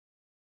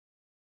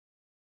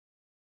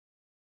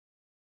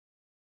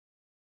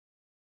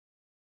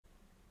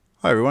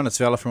Hi everyone, it's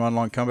Valor from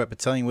Online Combat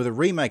Battalion with a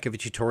remake of a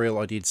tutorial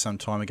I did some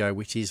time ago,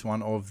 which is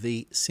one of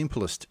the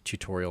simplest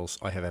tutorials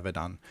I have ever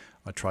done.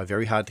 I try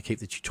very hard to keep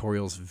the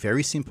tutorials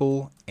very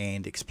simple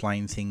and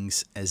explain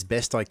things as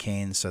best I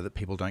can so that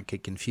people don't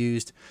get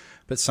confused,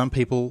 but some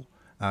people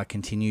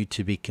continue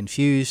to be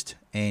confused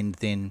and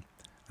then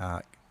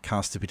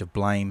cast a bit of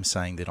blame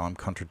saying that I'm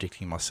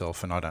contradicting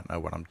myself and I don't know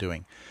what I'm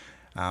doing.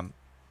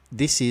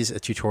 This is a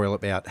tutorial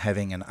about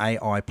having an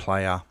AI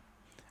player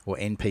or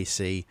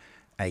NPC,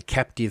 a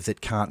captive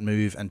that can't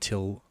move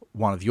until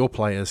one of your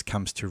players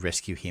comes to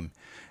rescue him.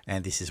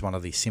 And this is one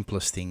of the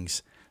simplest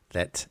things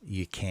that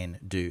you can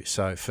do.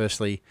 So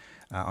firstly,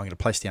 I'm going to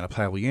place down a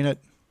playable unit.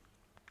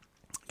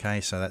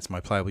 Okay, so that's my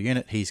playable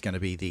unit. He's going to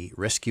be the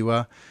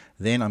rescuer.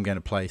 Then I'm going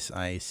to place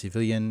a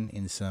civilian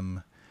in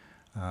some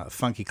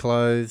funky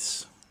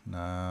clothes.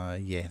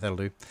 Yeah, that'll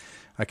do.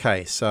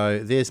 Okay, so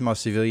there's my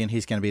civilian.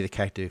 He's going to be the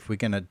captive. We're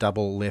going to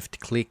double left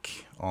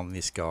click on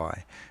this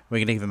guy. We're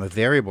going to give him a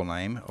variable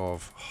name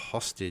of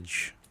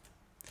hostage.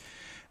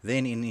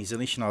 Then in his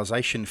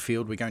initialization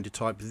field, we're going to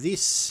type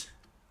this,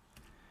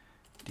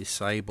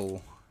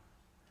 disable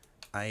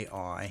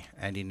AI,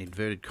 and in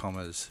inverted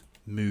commas,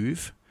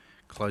 move,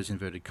 close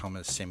inverted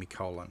commas,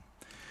 semicolon.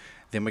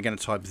 Then we're going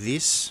to type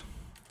this,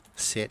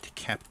 set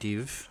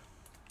captive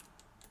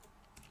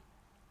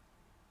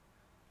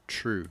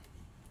true,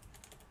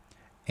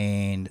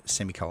 and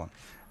semicolon.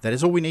 That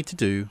is all we need to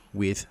do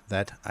with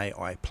that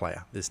AI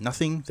player. There's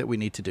nothing that we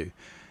need to do.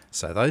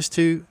 So those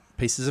two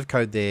pieces of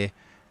code there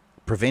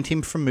prevent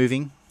him from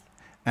moving,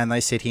 and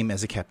they set him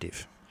as a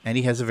captive. And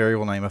he has a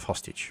variable name of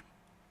hostage.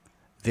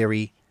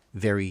 Very,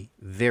 very,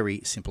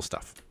 very simple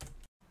stuff.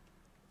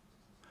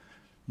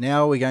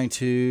 Now we're going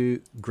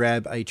to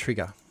grab a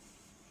trigger.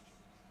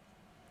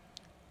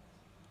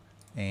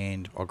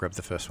 And I'll grab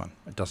the first one.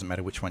 It doesn't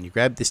matter which one you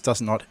grab. This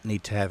does not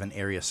need to have an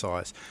area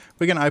size.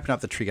 We're going to open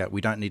up the trigger.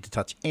 We don't need to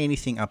touch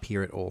anything up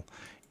here at all.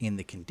 In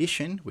the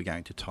condition, we're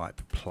going to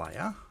type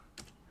player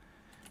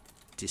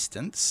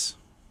distance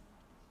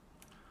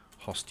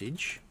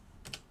hostage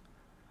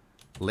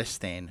less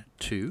than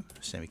 2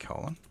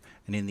 semicolon.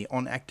 And in the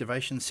on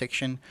activation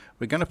section,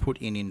 we're going to put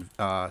in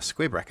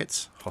square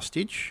brackets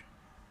hostage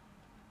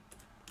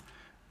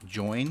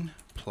join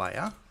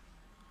player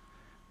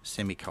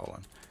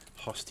semicolon.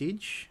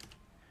 Hostage,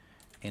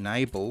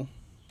 enable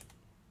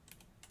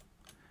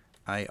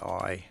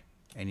AI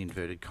and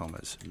inverted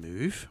commas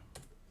move,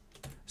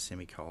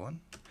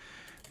 semicolon.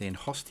 Then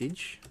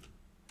hostage,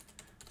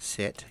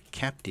 set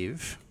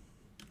captive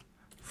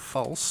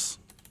false,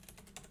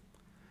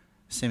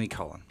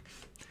 semicolon.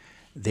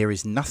 There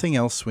is nothing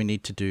else we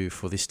need to do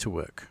for this to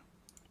work.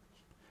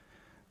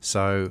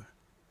 So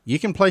you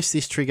can place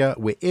this trigger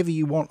wherever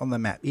you want on the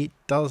map. It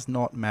does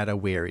not matter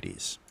where it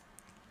is.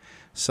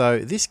 So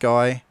this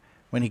guy,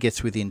 when he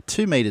gets within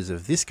 2 meters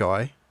of this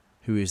guy,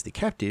 who is the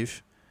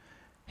captive,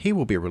 he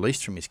will be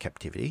released from his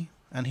captivity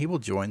and he will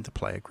join the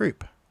player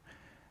group.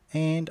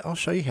 And I'll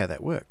show you how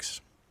that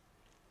works.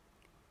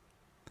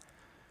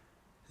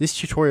 This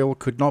tutorial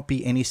could not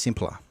be any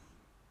simpler.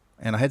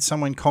 And I had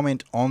someone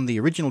comment on the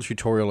original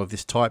tutorial of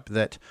this type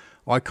that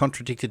I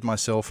contradicted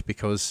myself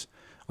because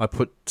I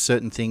put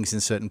certain things in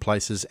certain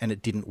places and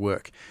it didn't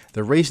work.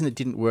 The reason it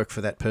didn't work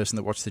for that person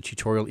that watched the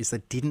tutorial is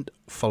they didn't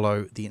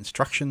follow the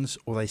instructions,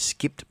 or they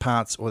skipped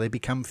parts, or they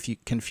become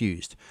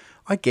confused.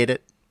 I get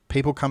it.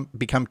 People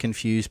become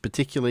confused,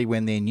 particularly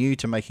when they're new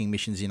to making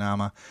missions in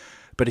Arma.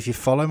 But if you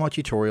follow my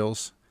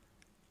tutorials,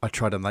 I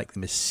try to make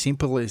them as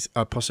simple as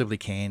I possibly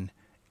can.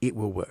 It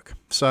will work.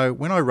 So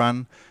when I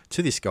run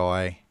to this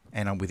guy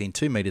and I'm within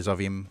 2 meters of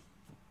him,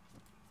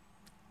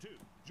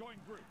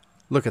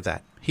 look at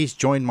that. He's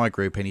joined my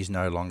group and he's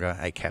no longer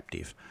a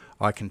captive.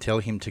 I can tell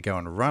him to go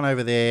and run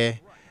over there,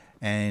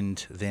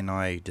 and then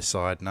I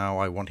decide, no,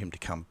 I want him to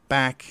come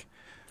back.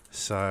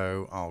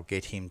 So I'll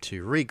get him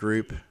to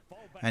regroup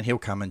and he'll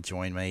come and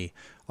join me.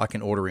 I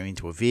can order him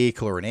into a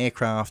vehicle or an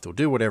aircraft or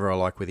do whatever I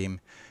like with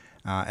him.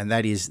 And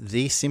that is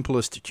the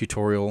simplest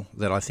tutorial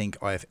that I think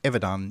I've ever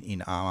done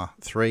in Arma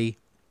 3.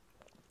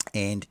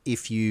 And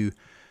if you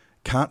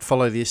can't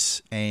follow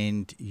this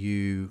and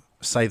you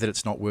say that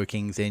it's not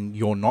working, then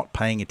you're not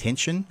paying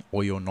attention,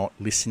 or you're not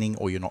listening,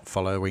 or you're not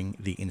following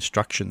the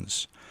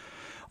instructions.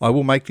 I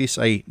will make this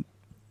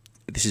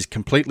this is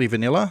completely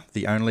vanilla.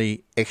 The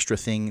only extra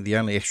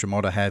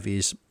mod I have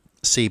is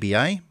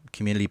CBA,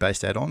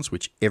 community-based add-ons,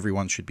 which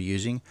everyone should be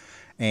using,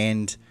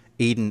 and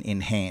Eden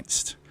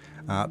Enhanced.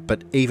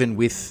 But even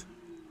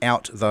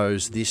without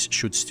those, this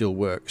should still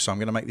work. So I'm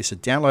going to make this a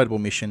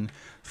downloadable mission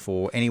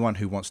for anyone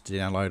who wants to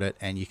download it,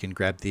 and you can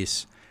grab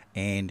this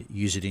and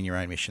use it in your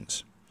own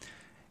missions.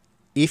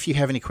 If you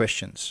have any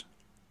questions,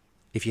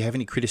 if you have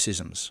any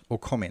criticisms or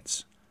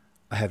comments,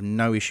 I have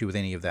no issue with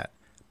any of that.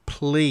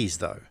 Please,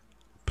 though,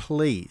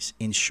 please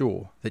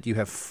ensure that you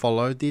have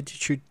followed the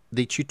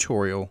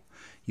tutorial,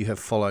 you have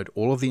followed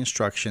all of the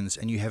instructions,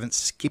 and you haven't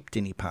skipped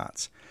any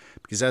parts.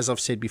 Because as I've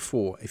said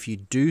before, if you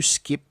do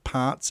skip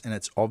parts and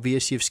it's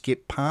obvious you've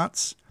skipped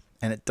parts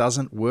and it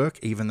doesn't work,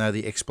 even though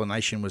the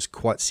explanation was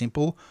quite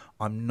simple,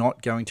 I'm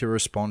not going to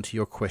respond to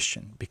your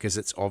question because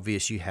it's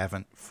obvious you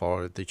haven't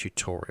followed the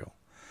tutorial.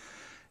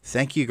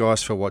 Thank you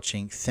guys for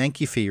watching. Thank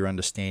you for your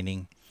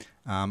understanding.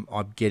 I'm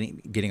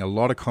getting a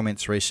lot of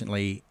comments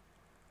recently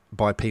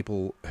by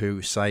people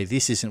who say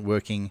this isn't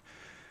working,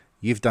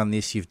 you've done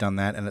this, you've done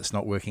that, and it's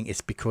not working.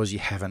 It's because you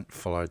haven't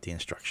followed the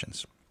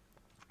instructions.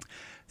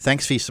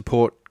 Thanks for your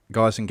support,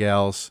 guys and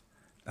gals.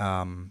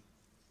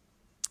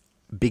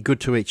 Be good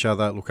to each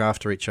other, look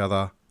after each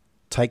other,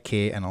 take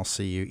care, and I'll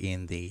see you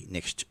in the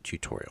next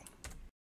tutorial.